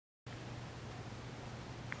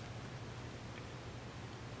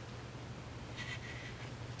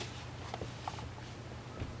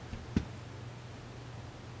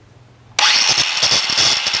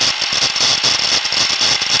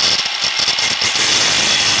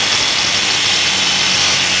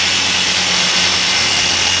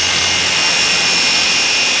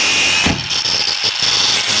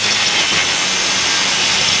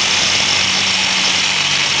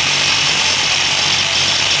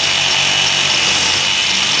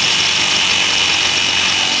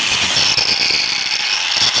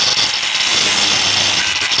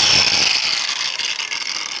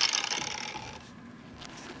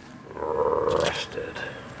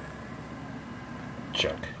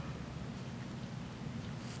junk.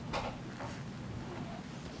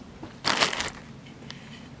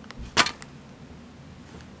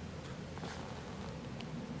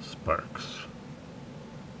 Sparks.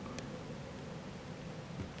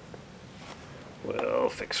 Well,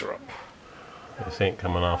 fix her up. This ain't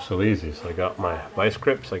coming off so easy. So I got my vice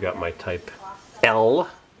grips. I got my type L.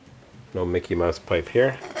 No Mickey Mouse pipe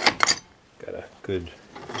here. Got a good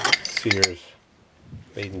Sears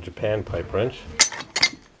made in Japan pipe wrench.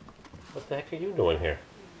 What the heck are you doing here?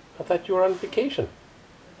 I thought you were on vacation.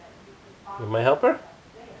 You my helper?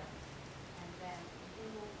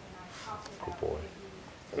 Good boy.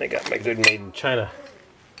 And I got my good made in China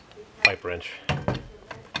pipe wrench,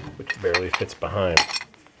 which barely fits behind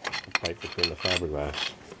the pipe between the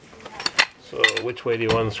fiberglass. So which way do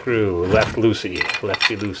you unscrew? Left loosey,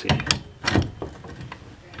 lefty loosey.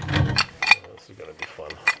 This is gonna be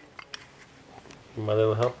fun. My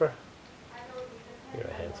little helper? You're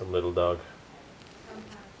a handsome little dog.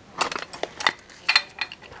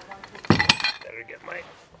 Better get my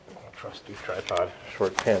trusty tripod.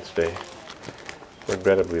 Short pants day.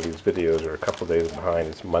 Regrettably, these videos are a couple days behind.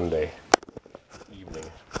 It's Monday evening.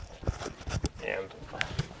 And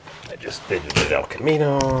I just did El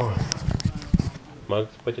Camino.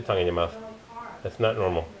 Mugs, put your tongue in your mouth. That's not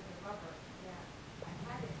normal.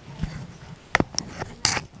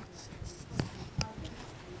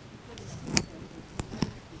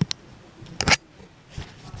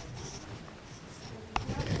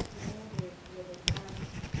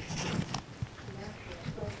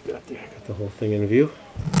 Got the whole thing in view.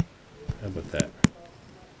 How about that?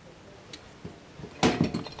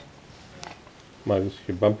 Mugs,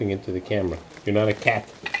 you're bumping into the camera. You're not a cat.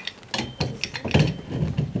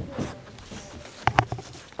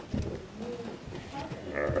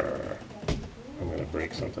 I'm gonna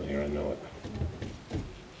break something here, I know it.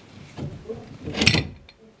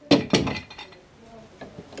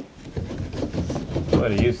 What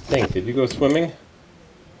do you think? Did you go swimming?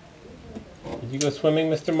 Did you go swimming,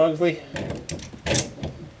 Mr. Mugsley?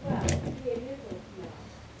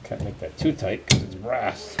 Can't make that too tight because it's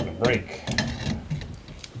brass. It'll break.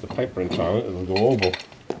 Put the pipe wrench on it, it'll go oval.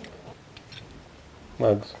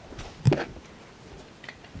 Mugs.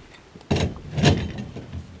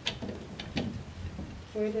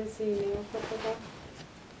 Where does the nail clipper go?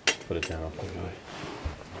 Put it down, I'll put it away.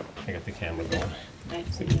 I got the camera going.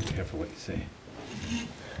 So be careful what you say.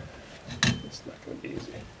 It's not going to be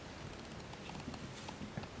easy.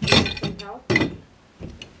 Some help?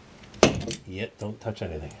 Yet, don't touch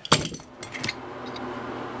anything.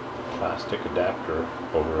 Plastic adapter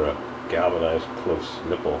over a galvanized close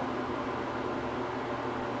nipple.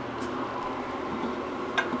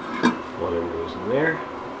 One end goes in there.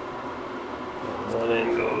 And one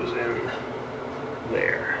end goes in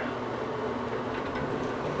there.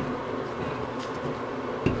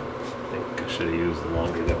 I think I should have used the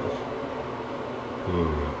longer nipple.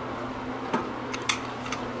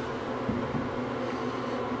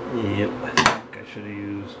 Yep, I think I should have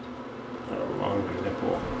used a longer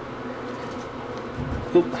nipple.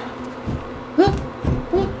 Oop.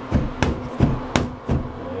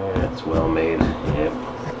 Yeah, it's well made. Yep.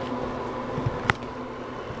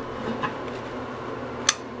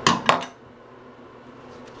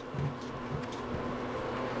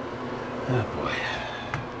 Oh boy.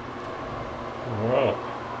 Alright.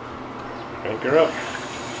 Let's crank her up.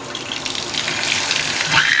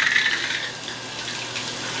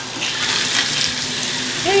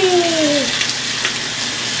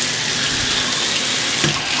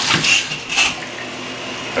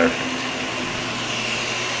 Perfect.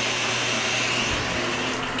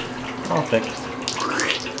 All fixed.